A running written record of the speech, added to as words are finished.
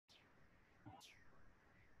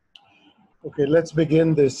Okay, let's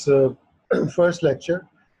begin this first lecture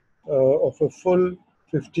of a full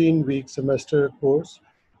 15-week semester course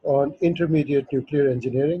on intermediate nuclear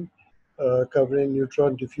engineering, covering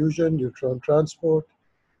neutron diffusion, neutron transport,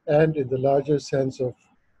 and in the larger sense of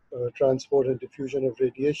transport and diffusion of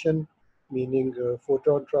radiation, meaning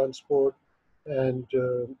photon transport and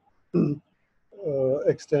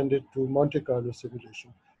extended to Monte Carlo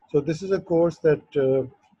simulation. So this is a course that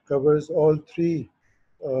covers all three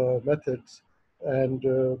methods, and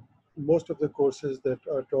most of the courses that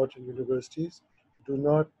are taught in universities do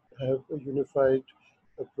not have a unified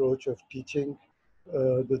approach of teaching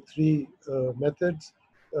the three methods,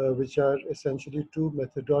 which are essentially two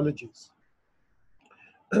methodologies.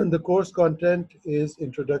 The course content is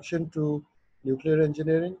Introduction to Nuclear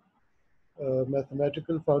Engineering,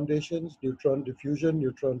 mathematical foundations, neutron diffusion,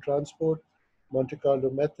 neutron transport, Monte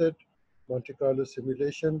Carlo method, Monte Carlo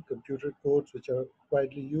simulation, computer codes which are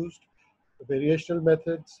widely used, variational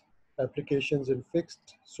methods, applications in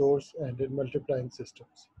fixed, source, and in multiplying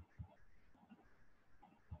systems.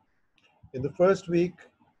 In the first week,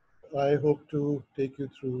 I hope to take you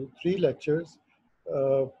through three lectures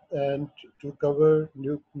and to cover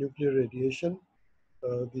nuclear radiation,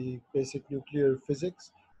 the basic nuclear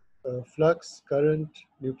physics, flux, current,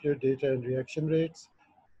 nuclear data and reaction rates,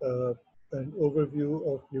 an overview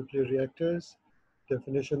of nuclear reactors,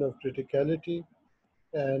 definition of criticality,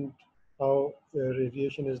 and how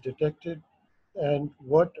radiation is detected, and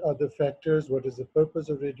what are the factors, what is the purpose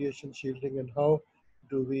of radiation shielding, and how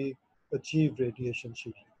do we achieve radiation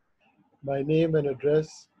shielding. My name and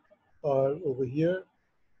address are over here,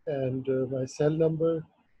 and my cell number,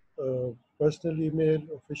 personal email,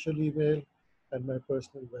 official email, and my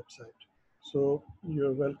personal website. So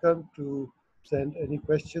you're welcome to send any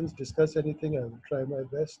questions, discuss anything. I will try my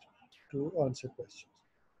best to answer questions.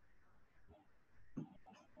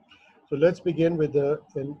 So let's begin with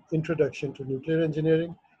an introduction to nuclear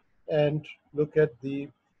engineering and look at the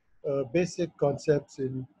basic concepts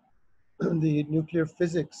in the nuclear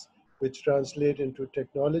physics, which translate into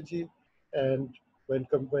technology. And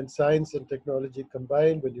when science and technology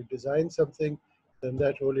combine, when you design something, then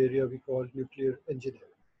that whole area we call nuclear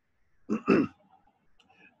engineering.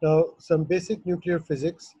 Now, some basic nuclear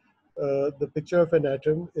physics. The picture of an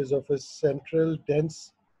atom is of a central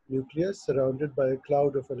dense nucleus surrounded by a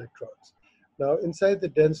cloud of electrons. Now, inside the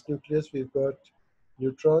dense nucleus, we've got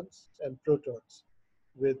neutrons and protons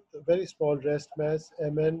with a very small rest mass,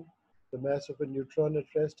 Mn. The mass of a neutron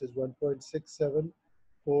at rest is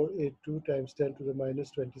 1.67482 times 10 to the minus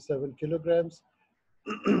 27 kilograms.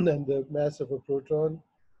 And the mass of a proton,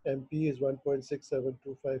 MP, is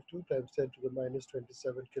 1.67252 times 10 to the minus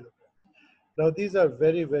 27 kilograms. Now, these are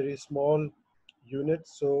very, very small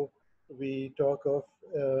units. So we talk of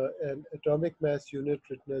an atomic mass unit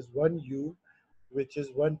written as 1U, which is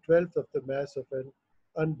 1/12 of the mass of an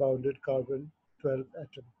unbounded carbon-12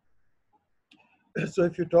 atom. So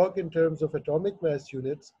if you talk in terms of atomic mass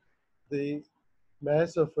units, the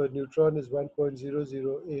mass of a neutron is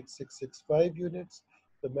 1.008665 units.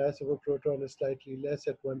 The mass of a proton is slightly less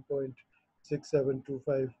at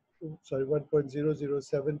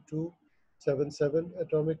 1.00777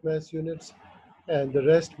 atomic mass units. And the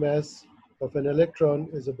rest mass of an electron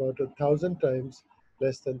is about 1,000 times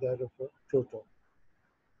less than that of a proton.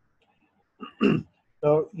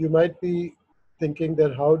 Now, you might be thinking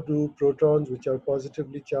that how do protons, which are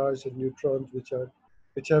positively charged, and neutrons, which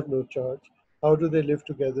have no charge, how do they live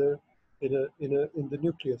together in the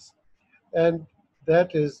nucleus? And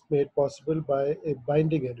that is made possible by a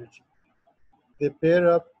binding energy. They pair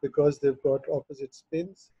up because they've got opposite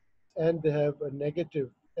spins, and they have a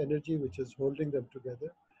negative energy which is holding them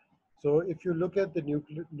together. So if you look at the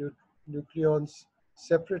nucleons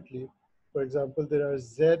separately, for example, there are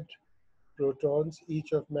Z protons,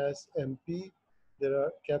 each of mass MP. There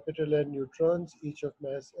are capital N neutrons, each of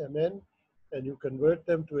mass Mn, and you convert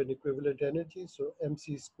them to an equivalent energy, so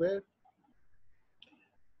mc squared.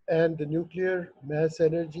 And the nuclear mass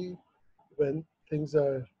energy when things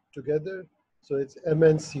are together, so it's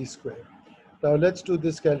mnc squared. Now let's do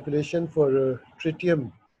this calculation for a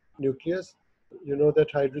tritium nucleus. You know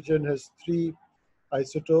that hydrogen has three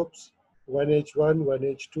isotopes, 1H1,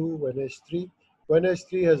 1H2, 1H3.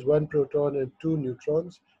 1H3 has one proton and two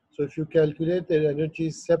neutrons. So if you calculate their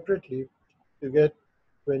energies separately, you get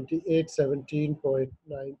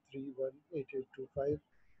 2817.9318825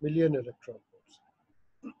 million electron volts.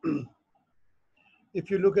 If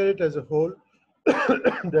you look at it as a whole,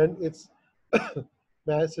 then its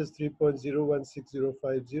mass is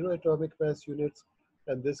 3.016050 atomic mass units,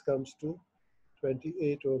 and this comes to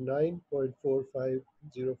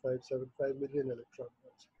 2809.450575 million electron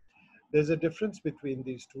volts. There's a difference between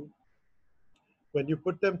these two. When you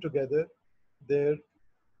put them together, their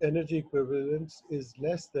energy equivalence is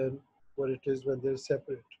less than what it is when they're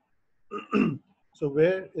separate. So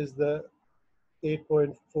where is the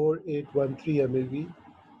 8.4813 MeV?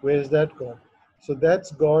 Where is that gone? So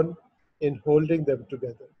that's gone in holding them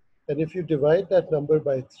together. And if you divide that number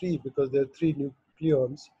by 3, because there are 3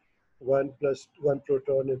 nucleons, 1 plus 1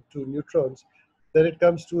 proton and 2 neutrons, then it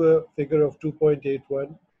comes to a figure of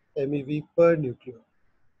 2.81 MeV per nucleon.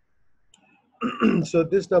 So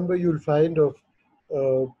this number you'll find uh,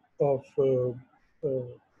 of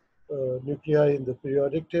nuclei in the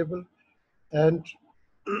periodic table. And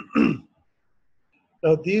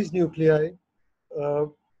now these nuclei, uh,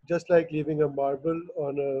 just like leaving a marble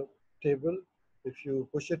on a table, if you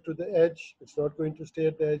push it to the edge, it's not going to stay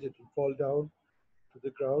at the edge, it will fall down to the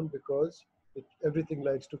ground because everything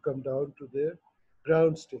likes to come down to their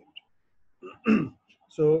ground state.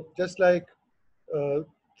 So just like uh,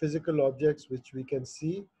 physical objects which we can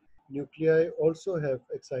see, nuclei also have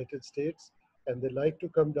excited states, and they like to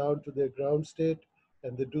come down to their ground state,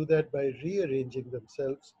 and they do that by rearranging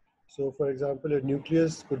themselves. So for example, a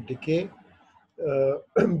nucleus could decay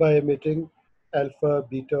by emitting alpha,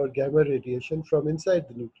 beta, or gamma radiation from inside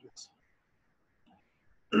the nucleus.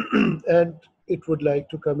 And it would like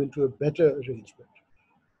to come into a better arrangement.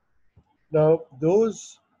 Now,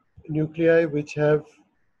 those nuclei which have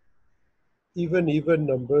even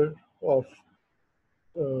number of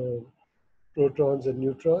uh, protons and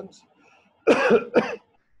neutrons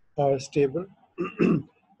are stable,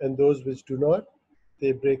 and those which do not,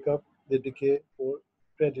 they break up, they decay more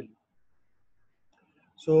readily.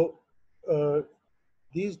 So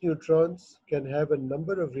these neutrons can have a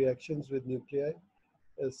number of reactions with nuclei,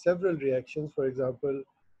 several reactions. For example,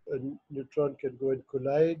 a neutron can go and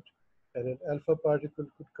collide, and an alpha particle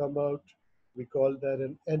could come out. We call that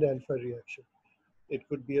an N-alpha reaction. It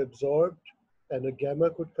could be absorbed, and a gamma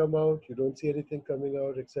could come out. You don't see anything coming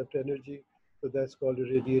out except energy. So that's called a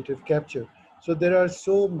radiative capture. So there are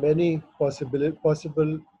so many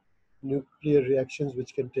possible nuclear reactions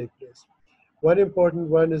which can take place. One important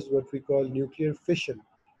one is what we call nuclear fission,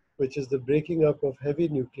 which is the breaking up of heavy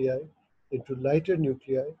nuclei into lighter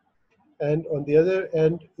nuclei. And on the other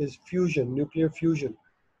end is fusion, nuclear fusion,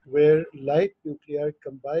 where light nuclei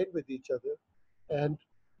combine with each other. And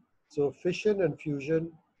so fission and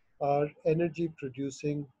fusion are energy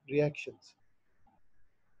producing reactions.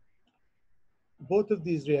 Both of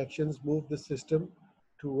these reactions move the system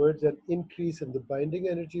towards an increase in the binding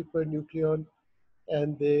energy per nucleon,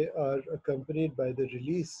 and they are accompanied by the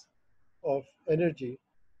release of energy,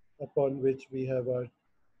 upon which we have our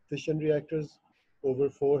fission reactors. Over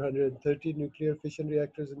 430 nuclear fission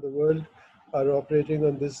reactors in the world are operating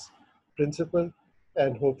on this principle,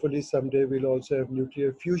 and hopefully someday we'll also have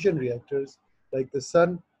nuclear fusion reactors like the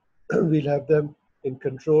sun. We'll have them in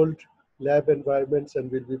controlled lab environments, and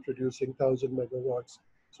we'll be producing 1,000 megawatts.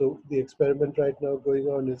 So the experiment right now going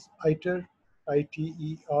on is ITER,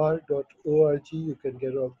 ITER.org. You can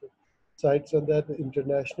get all the sites on that, the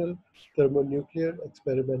International Thermonuclear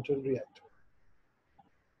Experimental Reactor.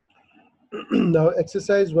 Now,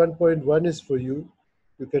 exercise 1.1 is for you.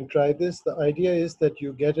 You can try this. The idea is that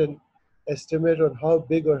you get an estimate on how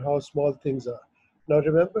big or how small things are. Now,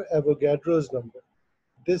 remember Avogadro's number.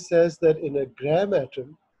 This says that in a gram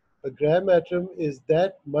atom is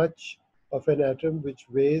that much of an atom which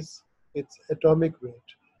weighs its atomic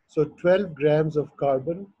weight. So 12 grams of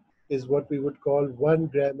carbon is what we would call 1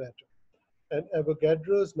 gram atom. And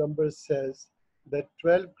Avogadro's number says that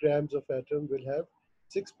 12 grams of atom will have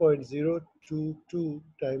 6.022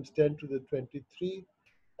 times 10 to the 23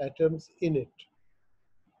 atoms in it.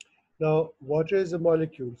 Now, water is a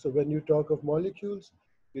molecule. So when you talk of molecules,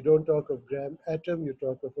 you don't talk of gram atom, you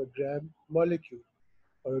talk of a gram molecule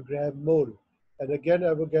or a gram mole. And again,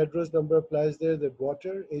 Avogadro's number applies there that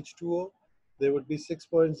water, H2O, there would be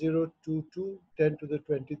 6.022 10 to the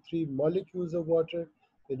 23 molecules of water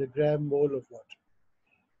in a gram mole of water.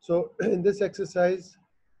 So in this exercise,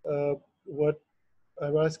 what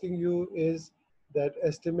I'm asking you is that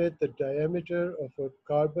estimate the diameter of a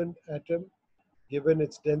carbon atom given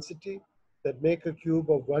its density, that make a cube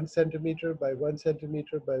of 1 centimeter by 1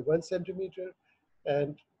 centimeter by 1 centimeter,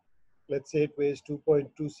 and let's say it weighs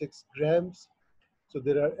 2.26 grams. So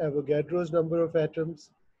there are Avogadro's number of atoms.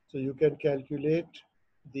 So you can calculate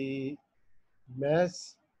the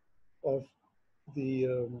mass of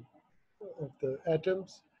the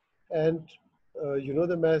atoms, and you know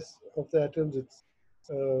the mass of the atoms. It's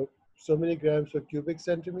so many grams per cubic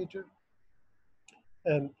centimeter,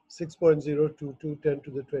 and 6.022 10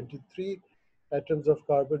 to the 23 atoms of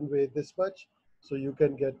carbon weigh this much. So you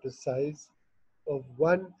can get the size of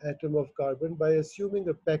one atom of carbon by assuming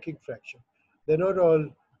a packing fraction. They're not all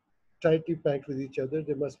tightly packed with each other.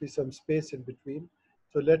 There must be some space in between.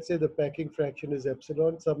 So let's say the packing fraction is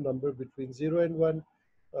epsilon, some number between 0 and 1.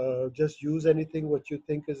 Just use anything what you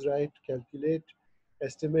think is right, calculate,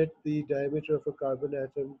 estimate the diameter of a carbon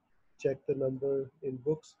atom, check the number in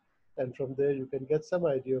books, and from there you can get some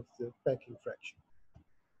idea of the packing fraction.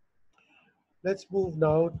 Let's move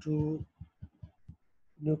now to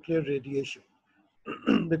nuclear radiation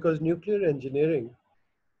because nuclear engineering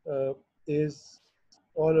uh, is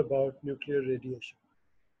all about nuclear radiation.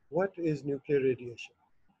 What is nuclear radiation?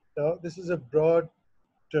 Now, this is a broad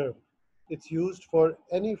term. It's used for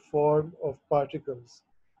any form of particles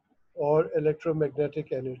or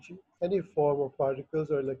electromagnetic energy, any form of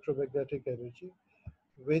particles or electromagnetic energy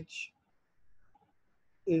which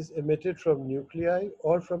is emitted from nuclei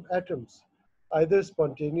or from atoms, either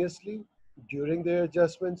spontaneously during their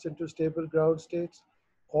adjustments into stable ground states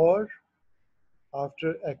or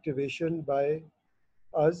after activation by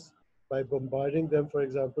us by bombarding them, for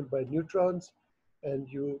example, by neutrons, and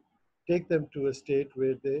you take them to a state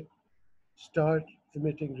where they start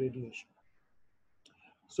emitting radiation.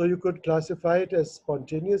 So you could classify it as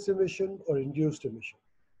spontaneous emission or induced emission.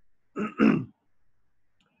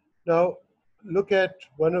 Now, look at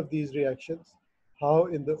one of these reactions, how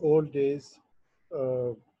in the old days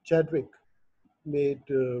Chadwick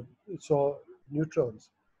saw neutrons.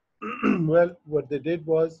 Well, what they did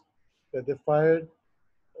was that they fired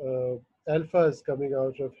uh, alphas coming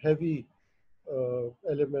out of heavy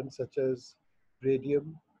elements such as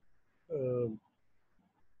radium, um,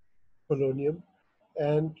 polonium,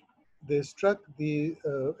 and they struck the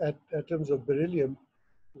atoms of beryllium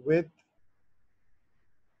with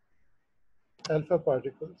alpha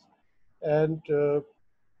particles. And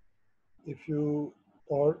if you,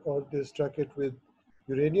 or they struck it with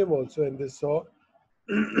uranium also, and they saw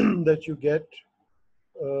that you get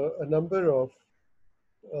a number of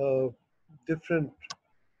uh, different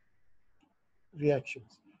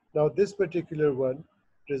reactions. Now, this particular one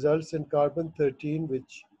results in carbon-13,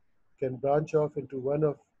 which can branch off into one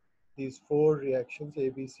of these four reactions, A,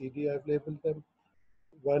 B, C, D, I've labeled them.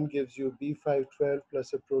 One gives you B512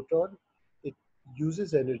 plus a proton. It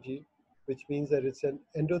uses energy, which means that it's an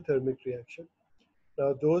endothermic reaction.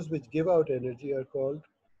 Now, those which give out energy are called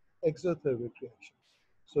exothermic reactions.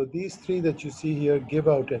 So these three that you see here give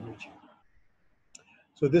out energy.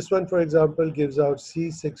 So this one, for example, gives out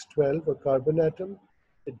C612, a carbon atom.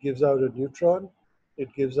 It gives out a neutron.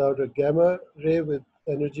 It gives out a gamma ray with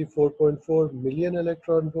energy 4.4 million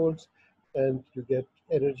electron volts, and you get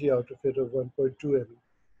energy out of it of 1.2 MeV.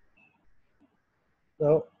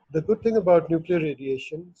 Now, the good thing about nuclear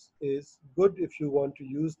radiations is good if you want to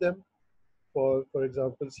use them for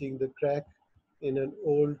example, seeing the crack in an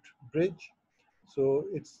old bridge. So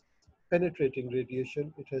it's penetrating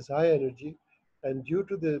radiation. It has high energy, and due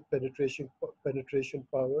to the penetration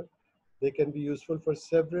power, they can be useful for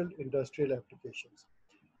several industrial applications.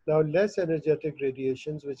 Now, less energetic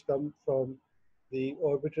radiations, which come from the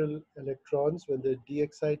orbital electrons when they're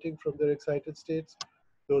de-exciting from their excited states,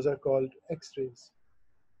 those are called X-rays,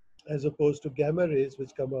 as opposed to gamma rays,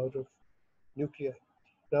 which come out of nuclei.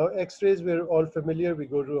 Now, X-rays, we're all familiar. We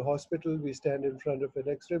go to a hospital, we stand in front of an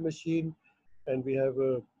X-ray machine, and we have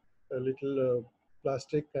a little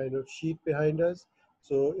plastic kind of sheet behind us.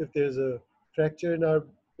 So if there's a fracture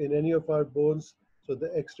in any of our bones, so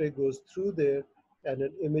the X-ray goes through there, and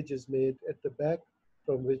an image is made at the back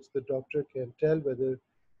from which the doctor can tell whether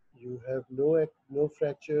you have no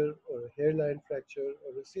fracture or a hairline fracture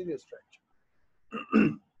or a serious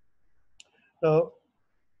fracture. Now,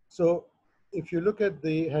 so if you look at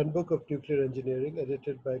the Handbook of Nuclear Engineering,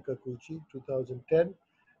 edited by Kikuchi, 2010,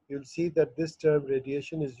 you'll see that this term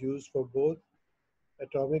radiation is used for both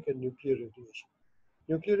atomic and nuclear radiation.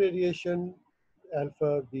 Nuclear radiation,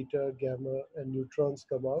 alpha, beta, gamma, and neutrons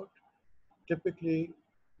come out, typically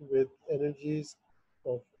with energies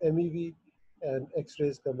of MeV, and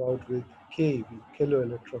X-rays come out with keV, kilo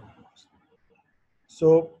electron volts.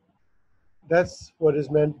 So that's what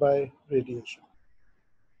is meant by radiation.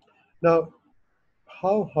 Now,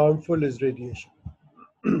 how harmful is radiation?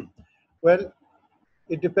 Well,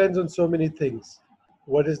 it depends on so many things.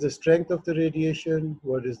 What is the strength of the radiation?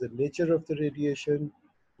 What is the nature of the radiation?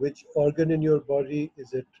 Which organ in your body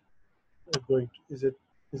is it going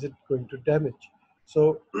to damage?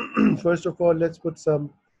 So first of all, let's put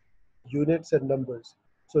some units and numbers.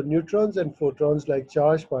 So neutrons and photons, like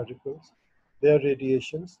charged particles, they are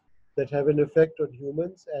radiations that have an effect on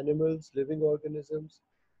humans, animals, living organisms,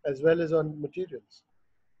 as well as on materials.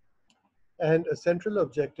 And a central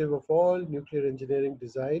objective of all nuclear engineering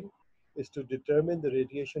design is to determine the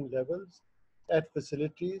radiation levels at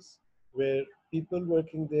facilities where people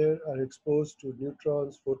working there are exposed to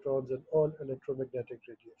neutrons, photons, and all electromagnetic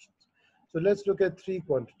radiations. So let's look at three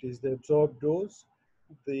quantities: the absorbed dose,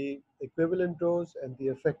 the equivalent dose, and the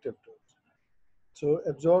effective dose. So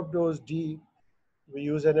absorbed dose D, we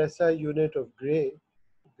use an SI unit of gray.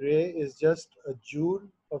 Gray is just a joule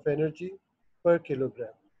of energy per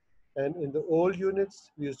kilogram. And in the old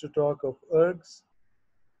units, we used to talk of ergs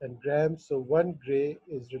and grams. So one gray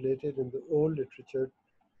is related in the old literature.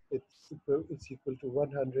 It's equal to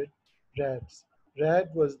 100 rads. Rad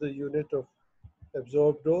was the unit of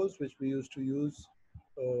absorbed dose, which we used to use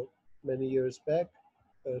uh, many years back.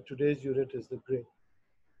 Today's unit is the gray.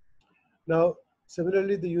 Now,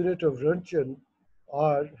 similarly, the unit of Röntgen,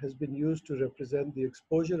 R, has been used to represent the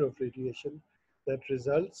exposure of radiation that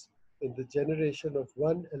results in the generation of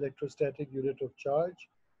one electrostatic unit of charge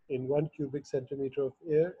in 1 cubic centimeter of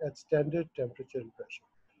air at standard temperature and pressure.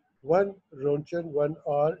 One Röntgen, 1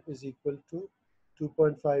 R, is equal to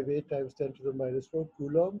 2.58 times 10 to the minus 4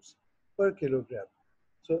 coulombs per kilogram.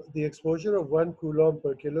 So the exposure of 1 coulomb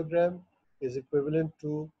per kilogram is equivalent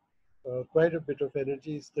to quite a bit of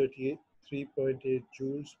energy, is 33.8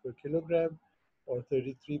 joules per kilogram, or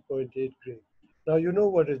 33.8 gray. Now you know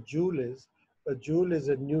what a joule is. A joule is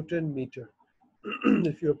a Newton meter.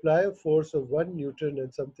 If you apply a force of 1 Newton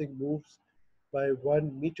and something moves by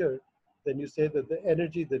 1 meter, then you say that the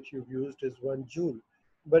energy that you've used is 1 joule.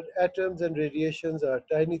 But atoms and radiations are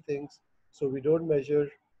tiny things, so we don't measure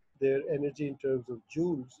their energy in terms of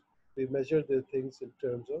joules. We measure their things in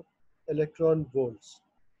terms of electron volts.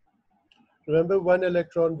 Remember, 1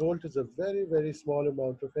 electron volt is a very, very small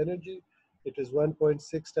amount of energy. It is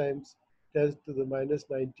 1.6 times 10 to the minus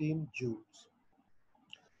 19 joules.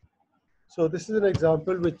 So this is an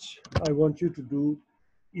example which I want you to do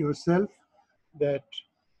yourself. That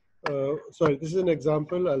sorry, this is an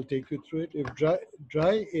example. I'll take you through it. If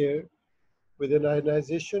dry air with an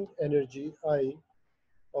ionization energy I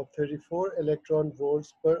of 34 electron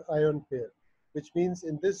volts per ion pair, which means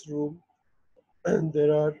in this room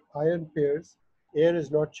there are ion pairs. Air is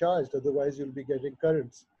not charged, otherwise you'll be getting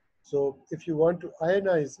currents. So if you want to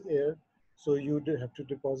ionize air, so you have to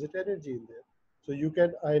deposit energy in there. So you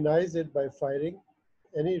can ionize it by firing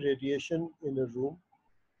any radiation in a room.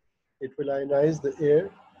 It will ionize the air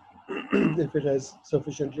if it has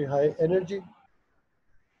sufficiently high energy.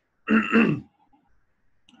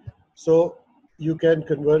 So you can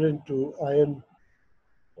convert into ion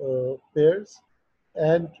pairs.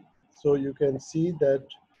 And so you can see that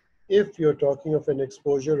if you're talking of an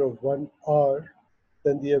exposure of 1 R,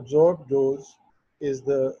 then the absorbed dose is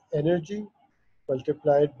the energy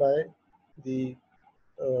multiplied by the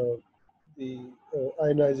uh,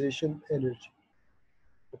 ionization energy.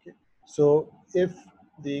 Okay. So if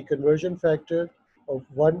the conversion factor of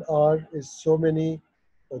 1 R is so many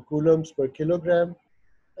coulombs per kilogram,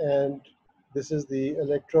 and this is the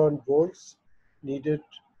electron volts needed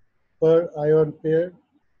per ion pair,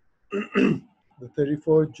 the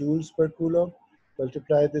 34 joules per coulomb,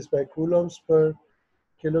 multiply this by coulombs per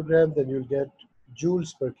kilogram, then you'll get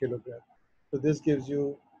joules per kilogram. So this gives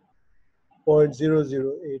you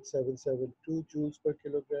 0.008772 joules per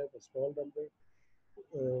kilogram, a small number.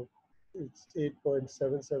 It's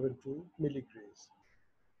 8.772 milligrays.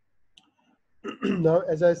 Now,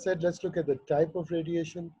 as I said, let's look at the type of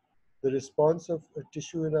radiation, the response of a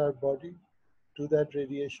tissue in our body to that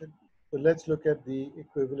radiation. So let's look at the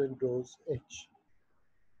equivalent dose H.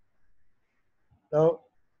 Now,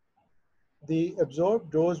 the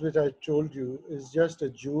absorbed dose, which I told you, is just a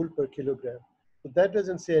joule per kilogram. But that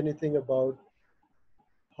doesn't say anything about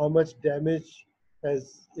how much damage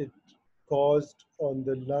has it caused on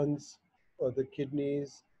the lungs or the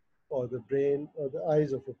kidneys or the brain or the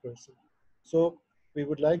eyes of a person. So we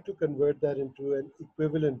would like to convert that into an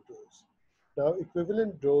equivalent dose. Now,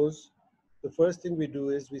 equivalent dose, the first thing we do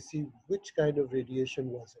is we see which kind of radiation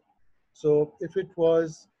was it. So if it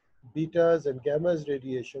was betas and gammas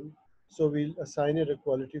radiation, so we'll assign it a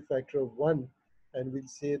quality factor of 1, and we'll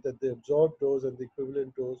say that the absorbed dose and the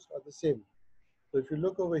equivalent dose are the same. So if you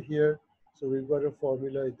look over here, so we've got a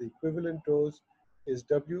formula. The equivalent dose is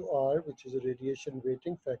WR, which is a radiation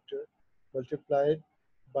weighting factor, multiplied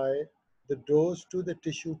by the dose to the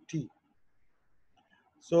tissue T.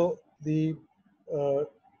 So the uh,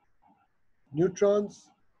 neutrons,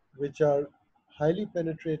 which are highly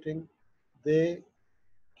penetrating, they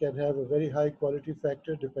can have a very high quality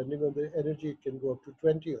factor. Depending on the energy, it can go up to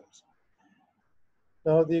 20 also.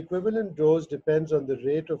 Now, the equivalent dose depends on the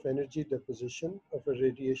rate of energy deposition of a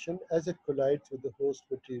radiation as it collides with the host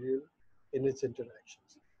material in its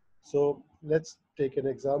interactions. So let's take an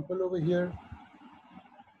example over here.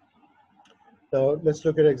 Now let's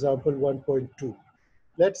look at example 1.2.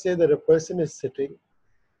 Let's say that a person is sitting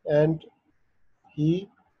and he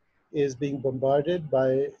is being bombarded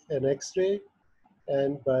by an X-ray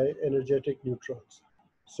and by energetic neutrons.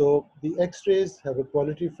 So the X-rays have a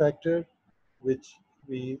quality factor which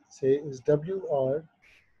we say is WR,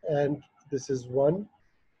 and this is 1.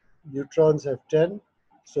 Neutrons have 10.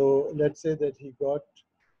 So let's say that he got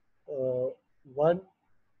 1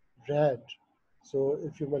 rad. So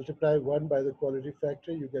if you multiply 1 by the quality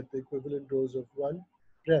factor, you get the equivalent dose of 1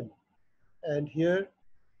 rem. And here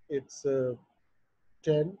it's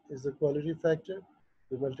 10 is the quality factor.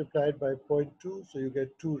 You multiply it by zero point 0.2, so you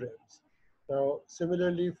get 2 rems. Now,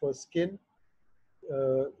 similarly for skin,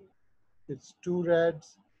 uh, it's 2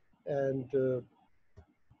 rads, and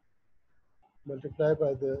multiply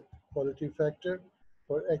by the quality factor.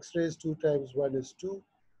 For X-rays, 2 times 1 is 2, zero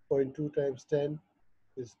point 0.2 times 10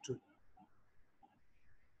 is 2.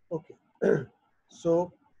 Okay,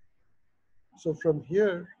 so from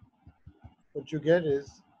here, what you get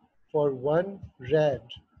is for 1 rad,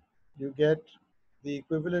 you get the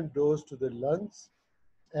equivalent dose to the lungs,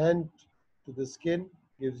 and to the skin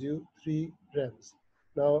gives you 3 rems.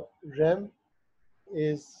 Now, rem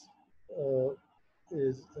is uh,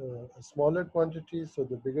 a smaller quantity, so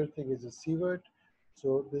the bigger thing is a sievert.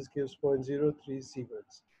 So this gives 0.03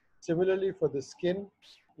 sieverts. Similarly, for the skin,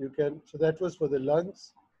 you can, so that was for the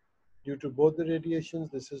lungs due to both the radiations.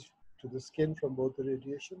 This is to the skin from both the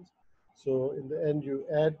radiations. So in the end, you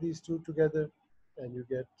add these two together and you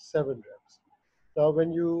get 7 rems. Now,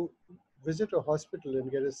 when you visit a hospital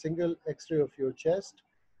and get a single X-ray of your chest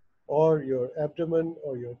or your abdomen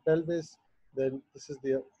or your pelvis, then this is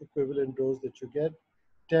the equivalent dose that you get.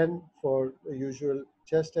 10 for a usual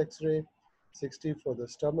chest X-ray, 60 for the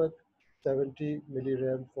stomach, 70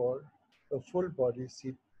 millirem for a full body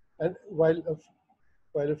CT. And while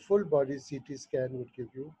a full body CT scan would give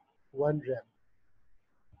you 1 rem.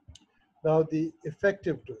 Now the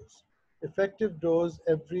effective dose. Effective dose,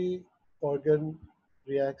 every organ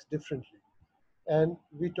reacts differently. And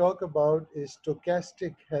we talk about a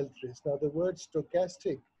stochastic health risk. Now the word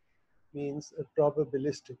stochastic means a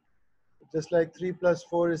probabilistic. Just like 3 plus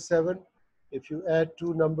 4 is 7, if you add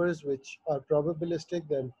two numbers which are probabilistic,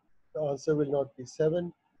 then the answer will not be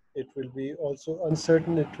 7. It will be also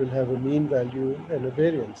uncertain. It will have a mean value and a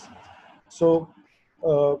variance. So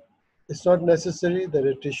uh, it's not necessary that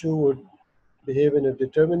a tissue would behave in a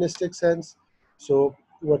deterministic sense. So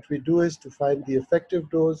what we do is to find the effective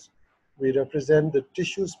dose, we represent the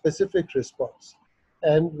tissue-specific response,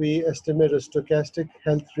 and we estimate a stochastic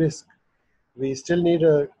health risk. We still need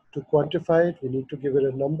to quantify it, we need to give it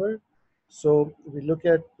a number. So we look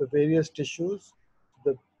at the various tissues,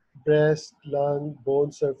 the breast, lung,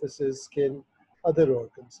 bone surfaces, skin, other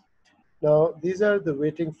organs. Now, these are the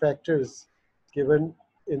weighting factors given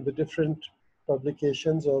in the different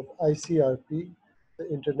publications of ICRP, the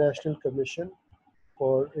International Commission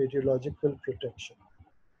for Radiological Protection.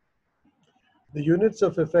 The units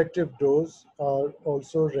of effective dose are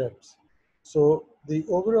also rems. So the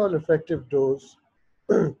overall effective dose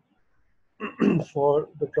for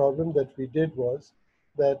the problem that we did was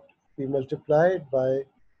that we multiplied by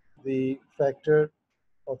the factor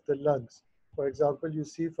of the lungs. For example, you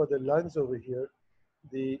see for the lungs over here,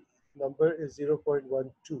 the number is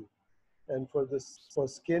 0.12, and for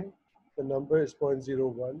skin, the number is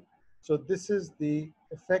 0.01. So this is the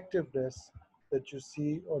effectiveness that you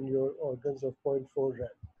see on your organs of 0.4 rad.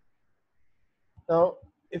 Now,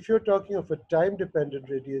 if you're talking of a time-dependent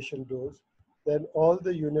radiation dose, then all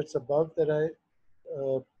the units above that I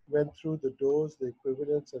went through, the dose, the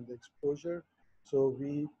equivalence, and the exposure. So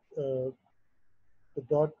the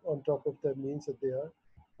dot on top of them means that they are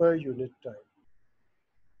per unit time.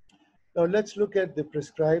 Now let's look at the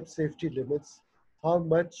prescribed safety limits, how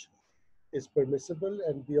much is permissible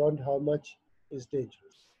and beyond how much is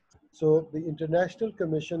dangerous. So the International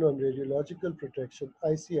Commission on Radiological Protection,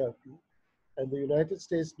 ICRP, and the United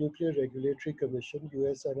States Nuclear Regulatory Commission,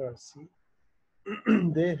 USNRC,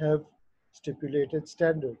 they have stipulated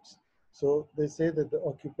standards. So they say that the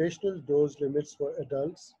occupational dose limits for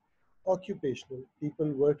adults, occupational,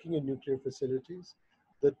 people working in nuclear facilities,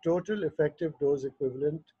 the total effective dose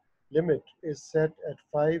equivalent limit is set at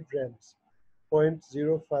 5 rems,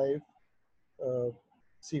 0.05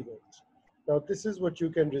 sieverts. Now this is what you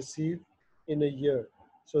can receive in a year.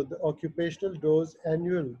 So the occupational dose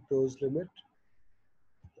annual dose limit,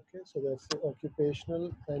 okay, so that's the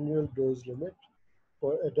occupational annual dose limit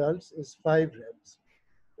for adults is 5 rems.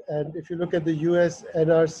 And if you look at the US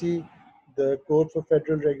NRC, The Code for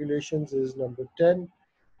Federal Regulations is number 10,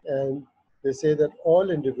 and they say that all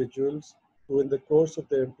individuals who in the course of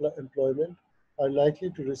their employment are likely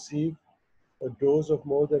to receive a dose of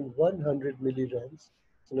more than 100 millirems,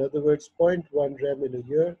 in other words, zero point 0.1 rem in a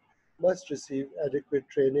year, must receive adequate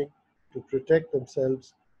training to protect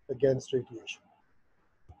themselves against radiation.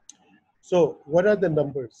 So what are the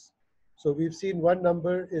numbers? So we've seen one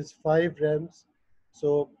number is 5 rems.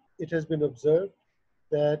 So it has been observed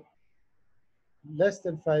that less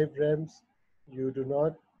than 5 rems, you do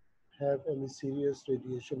not have any serious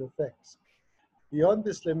radiation effects. Beyond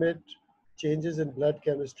this limit, changes in blood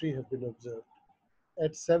chemistry have been observed.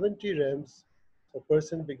 At 70 rems, a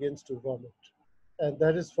person begins to vomit, and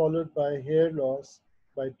that is followed by hair loss,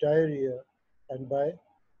 by diarrhea, and by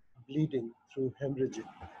bleeding through hemorrhaging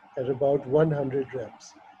at about 100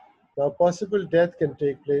 rems. Now, possible death can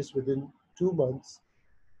take place within 2 months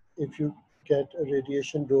if you get a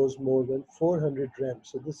radiation dose more than 400 rems.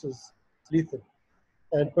 So this is lethal.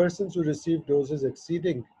 And persons who receive doses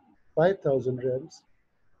exceeding 5,000 rems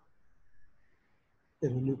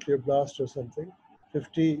in a nuclear blast or something,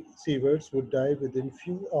 50 sieverts would die within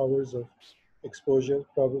few hours of exposure,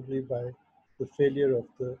 probably by the failure of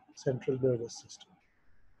the central nervous system.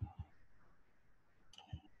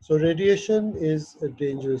 So radiation is a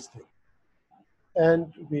dangerous thing,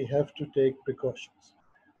 and we have to take precautions.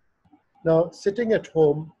 Now, sitting at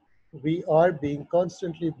home, we are being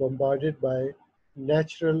constantly bombarded by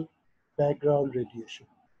natural background radiation.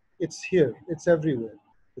 It's here, it's everywhere.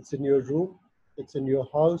 It's in your room, it's in your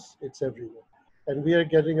house, it's everywhere. And we are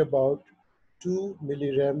getting about 2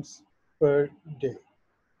 millirems per day.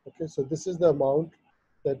 Okay, so this is the amount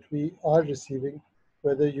that we are receiving,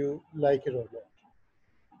 whether you like it or not.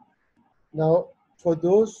 Now, for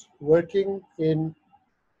those working in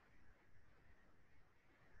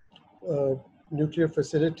uh, nuclear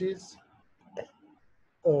facilities,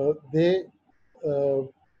 uh, they uh,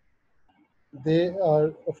 they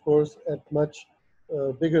are, of course, at much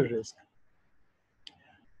bigger risk.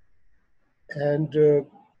 And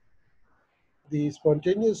the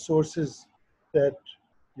spontaneous sources that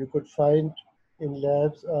you could find in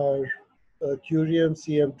labs are curium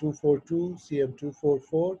CM242,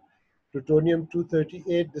 CM244,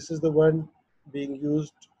 plutonium-238. This is the one being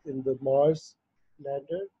used in the Mars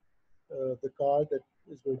lander, the car that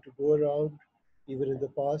is going to go around. Even in the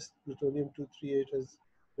past, plutonium-238 has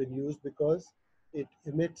been used because it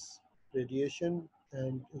emits radiation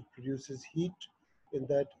and it produces heat in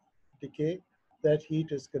that decay. That heat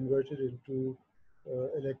is converted into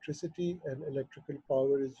electricity, and electrical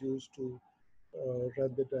power is used to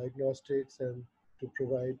run the diagnostics and to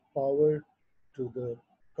provide power to the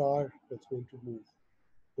car that's going to move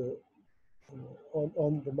the,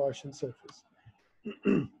 on the Martian surface.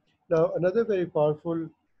 Now, another very powerful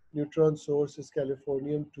neutron source is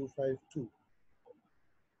californium-252.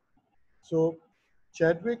 So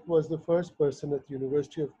Chadwick was the first person at the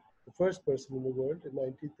the first person in the world in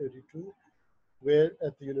 1932, where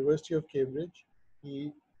at the University of Cambridge,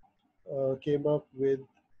 he came up with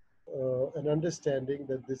an understanding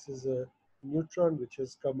that this is a neutron which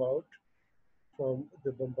has come out from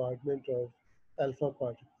the bombardment of alpha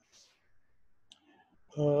particles.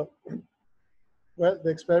 Well,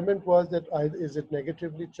 the experiment was that either is it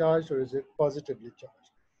negatively charged or is it positively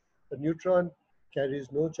charged? A neutron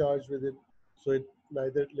carries no charge with it, so it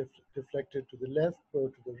neither deflected to the left nor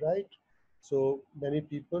to the right. So many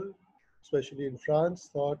people, especially in France,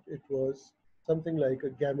 thought it was something like a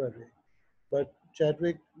gamma ray. But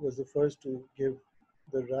Chadwick was the first to give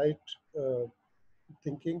the right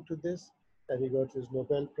thinking to this, and he got his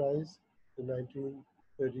Nobel Prize in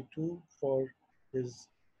 1932 for his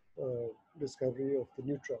discovery of the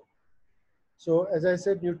neutron. So as I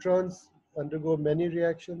said, neutrons undergo many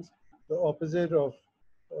reactions. The opposite of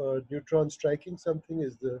neutron striking something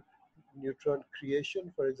is the neutron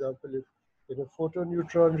creation. For example, if in a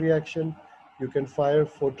photoneutron reaction, you can fire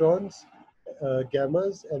photons,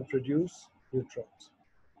 gammas, and produce neutrons.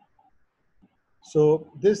 So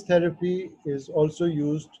this therapy is also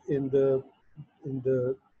used in the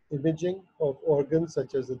imaging of organs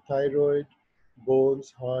such as the thyroid,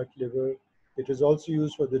 bones, heart, liver. It is also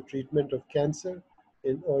used for the treatment of cancer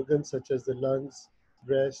in organs such as the lungs,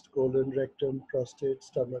 breast, colon, rectum, prostate,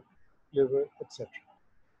 stomach, liver, etc.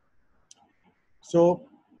 So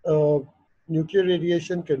nuclear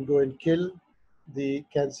radiation can go and kill the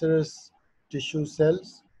cancerous tissue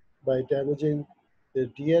cells by damaging their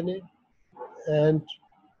DNA, and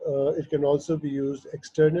it can also be used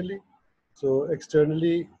externally. So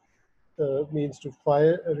externally means to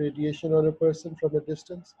fire a radiation on a person from a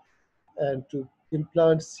distance, and to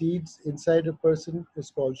implant seeds inside a person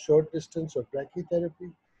is called short distance or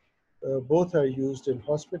brachytherapy. Both are used in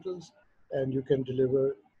hospitals, and you can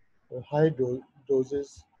deliver high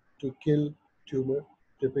doses to kill tumor,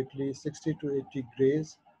 typically 60 to 80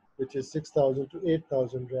 grays, which is 6,000 to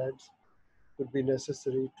 8,000 rads, would be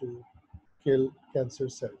necessary to kill cancer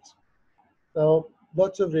cells. Now,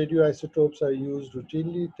 lots of radioisotopes are used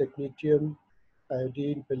routinely: technetium,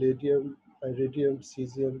 iodine, palladium, iridium,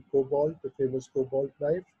 cesium, cobalt, the famous cobalt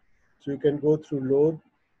knife. So you can go through low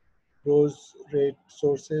dose rate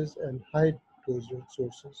sources and high dose rate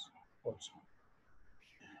sources also.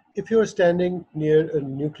 If you're standing near a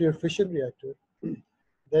nuclear fission reactor,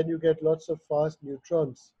 then you get lots of fast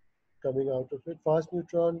neutrons coming out of it. Fast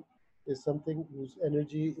neutron is something whose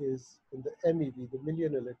energy is in the MeV, the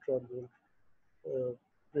million electron volt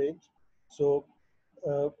range. So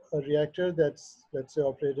a reactor that's, let's say,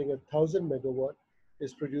 operating at 1,000 megawatt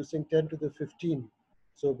is producing 10 to the 15.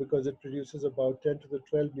 So because it produces about 10 to the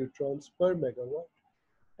 12 neutrons per megawatt.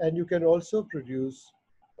 And you can also produce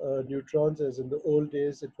neutrons, as in the old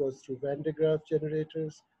days it was through Van de Graaff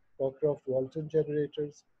generators, Cockcroft-Walton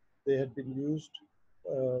generators. They had been used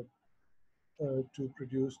uh, to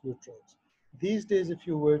produce neutrons. These days, if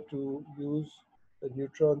you were to use a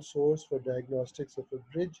neutron source for diagnostics of a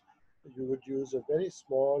bridge, you would use a very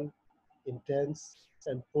small, intense,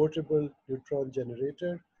 and portable neutron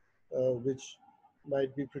generator, which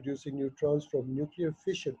might be producing neutrons from nuclear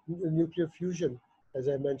fusion, as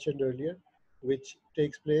I mentioned earlier, which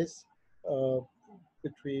takes place uh,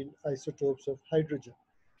 between isotopes of hydrogen,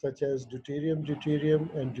 such as deuterium,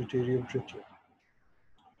 and deuterium-tritium.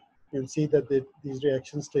 You'll see that these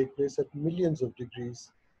reactions take place at millions of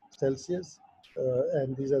degrees Celsius,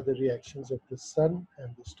 and these are the reactions of the sun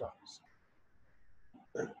and the stars.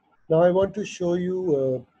 Now I want to show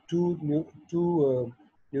you two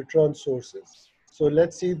neutron sources. So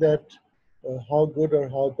let's see that how good or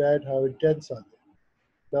how bad, how intense are they.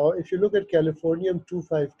 Now, if you look at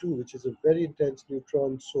californium-252, which is a very intense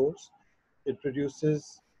neutron source, it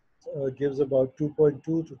gives about 2.2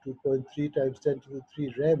 to 2.3 times 10 to the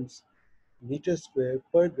 3 rems meter square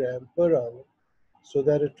per gram per hour, so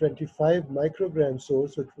that a 25 microgram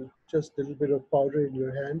source, which was just a little bit of powder in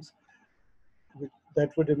your hands,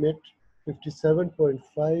 that would emit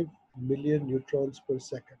 57.5 million neutrons per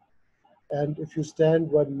second. And if you stand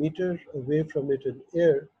 1 meter away from it in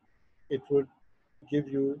air, it would give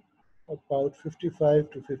you about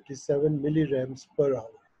 55 to 57 millirems per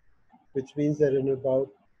hour, which means that in about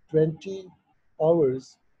 20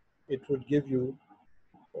 hours, it would give you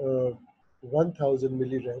 1000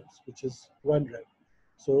 millirems, which is 1 rem.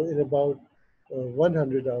 So in about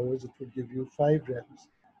 100 hours, it would give you 5 rems,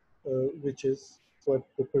 which is what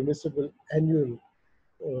the permissible annual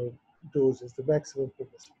dose is, the maximum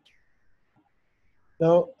permissible.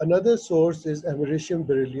 Now, another source is americium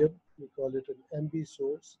beryllium. We call it an MB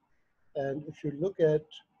source. And if you look at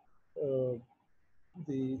uh,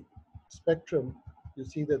 the spectrum, you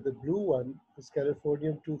see that the blue one is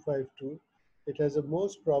californium-252. It has a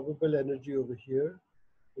most probable energy over here,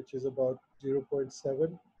 which is about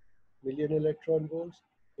 0.7 million electron volts.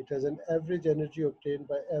 It has an average energy obtained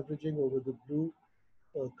by averaging over the blue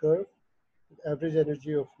curve. The average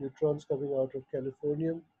energy of neutrons coming out of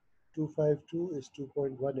californium-252 is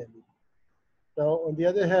 2.1 MeV. Now, on the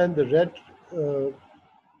other hand, the red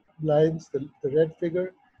lines, the red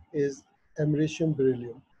figure is americium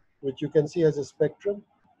beryllium, which you can see as a spectrum,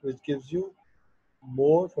 which gives you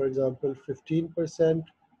more, for example, 15%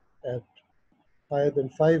 at higher than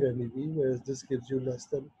 5 MeV, whereas this gives you less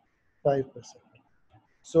than 5%.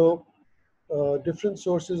 So different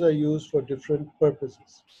sources are used for different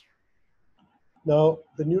purposes. Now,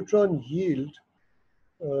 the neutron yield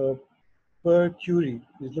uh, per Curie,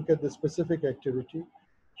 we look at the specific activity.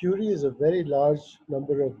 Curie is a very large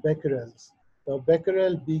number of becquerels. Now,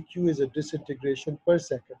 becquerel BQ is a disintegration per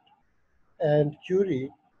second, and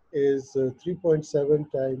Curie is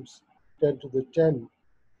 3.7 times 10 to the 10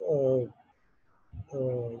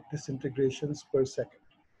 uh, disintegrations per second.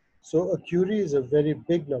 So a Curie is a very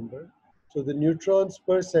big number. So the neutrons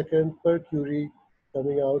per second per Curie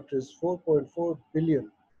coming out is 4.4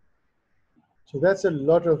 billion. So that's a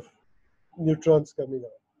lot of neutrons coming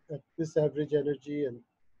out at this average energy and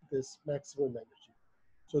this maximum energy.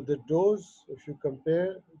 So the dose, if you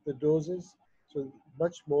compare the doses, so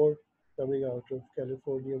much more coming out of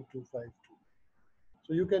californium-252.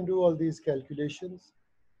 So you can do all these calculations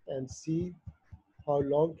and see how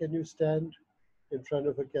long can you stand in front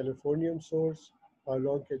of a californium source, how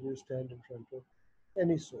long can you stand in front of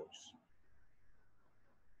any source.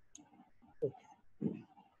 Okay.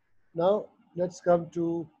 Now let's come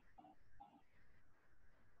to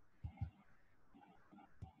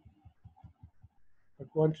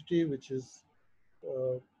quantity which is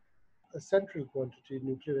a central quantity in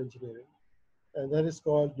nuclear engineering, and that is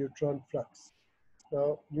called neutron flux.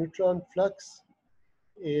 Now, neutron flux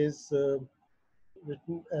is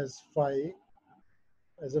written as phi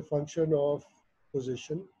as a function of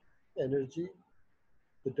position, energy,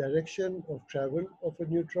 the direction of travel of a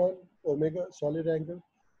neutron, omega, solid angle,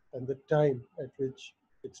 and the time at which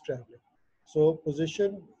it's traveling. So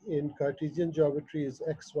position in Cartesian geometry is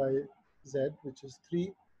x, y, z, which is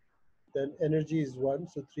 3. Then energy is 1,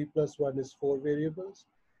 so 3 plus 1 is 4 variables.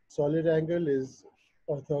 Solid angle is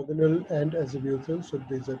orthogonal and azimuthal, so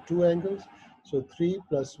these are 2 angles. So 3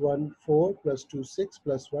 plus 1, 4, plus 2, 6,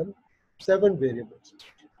 plus 1, 7 variables.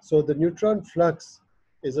 So the neutron flux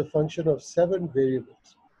is a function of 7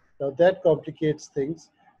 variables. Now that complicates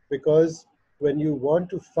things because when you want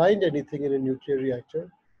to find anything in a nuclear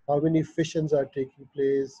reactor, how many fissions are taking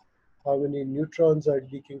place, how many neutrons are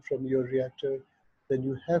leaking from your reactor, then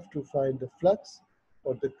you have to find the flux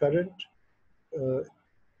or the current uh,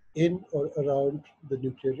 in or around the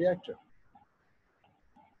nuclear reactor.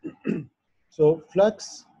 So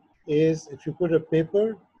flux is if you put a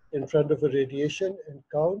paper in front of a radiation and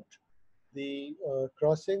count the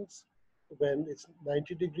crossings when it's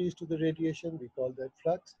 90 degrees to the radiation, we call that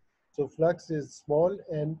flux. So flux is small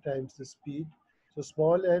n times the speed. So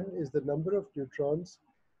small n is the number of neutrons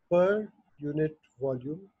per unit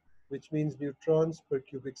volume, which means neutrons per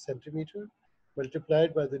cubic centimeter,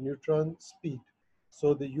 multiplied by the neutron speed.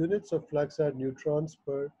 So the units of flux are neutrons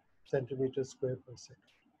per centimeter square per second.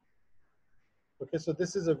 Okay, so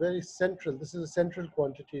this is a central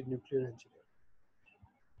quantity in nuclear engineering.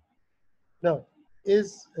 Now,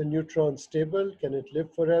 is a neutron stable? Can it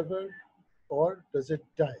live forever? Or does it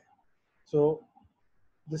die? So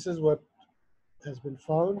this is what has been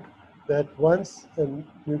found, that once a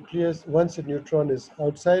neutron is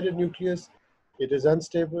outside a nucleus, it is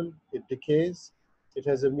unstable, it decays, it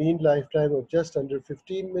has a mean lifetime of just under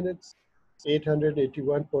 15 minutes,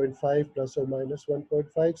 881.5 plus or minus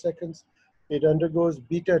 1.5 seconds. It undergoes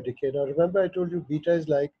beta decay. Now remember I told you beta is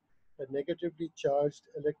like a negatively charged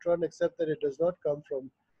electron, except that it does not come from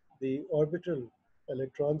the orbital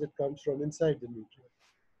electrons, it comes from inside the nucleus.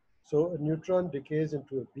 So a neutron decays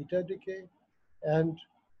into a beta decay and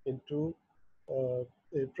into a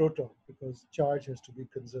proton because charge has to be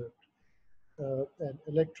conserved. An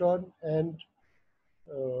electron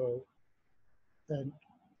uh, and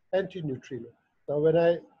antineutrino. Now, when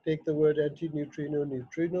I take the word antineutrino,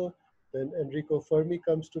 neutrino, then Enrico Fermi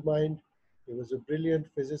comes to mind. He was a brilliant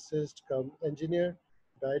physicist, come engineer,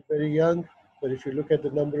 died very young. But if you look at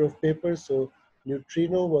the number of papers, so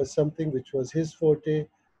neutrino was something which was his forte,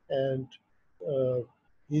 and uh,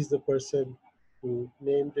 he's the person who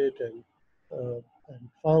named it and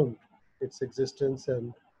found its existence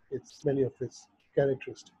and many of its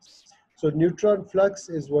characteristics. So neutron flux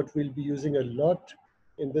is what we'll be using a lot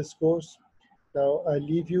in this course. Now I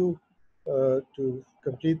leave you to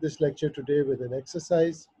complete this lecture today with an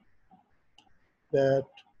exercise that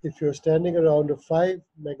if you're standing around a 5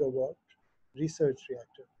 megawatt research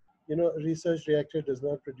reactor, you know, a research reactor does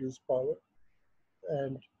not produce power,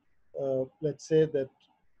 and let's say that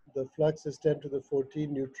the flux is 10 to the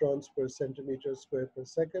 14 neutrons per centimeter square per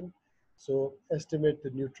second. So estimate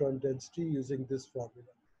the neutron density using this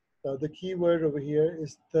formula. Now the key word over here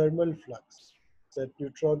is thermal flux, that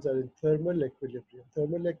neutrons are in thermal equilibrium.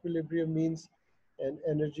 Thermal equilibrium means an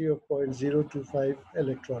energy of 0.025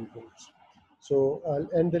 electron volts. So I'll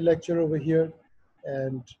end the lecture over here,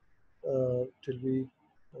 and till we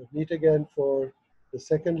meet again for the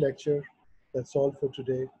second lecture. That's all for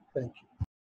today. Thank you.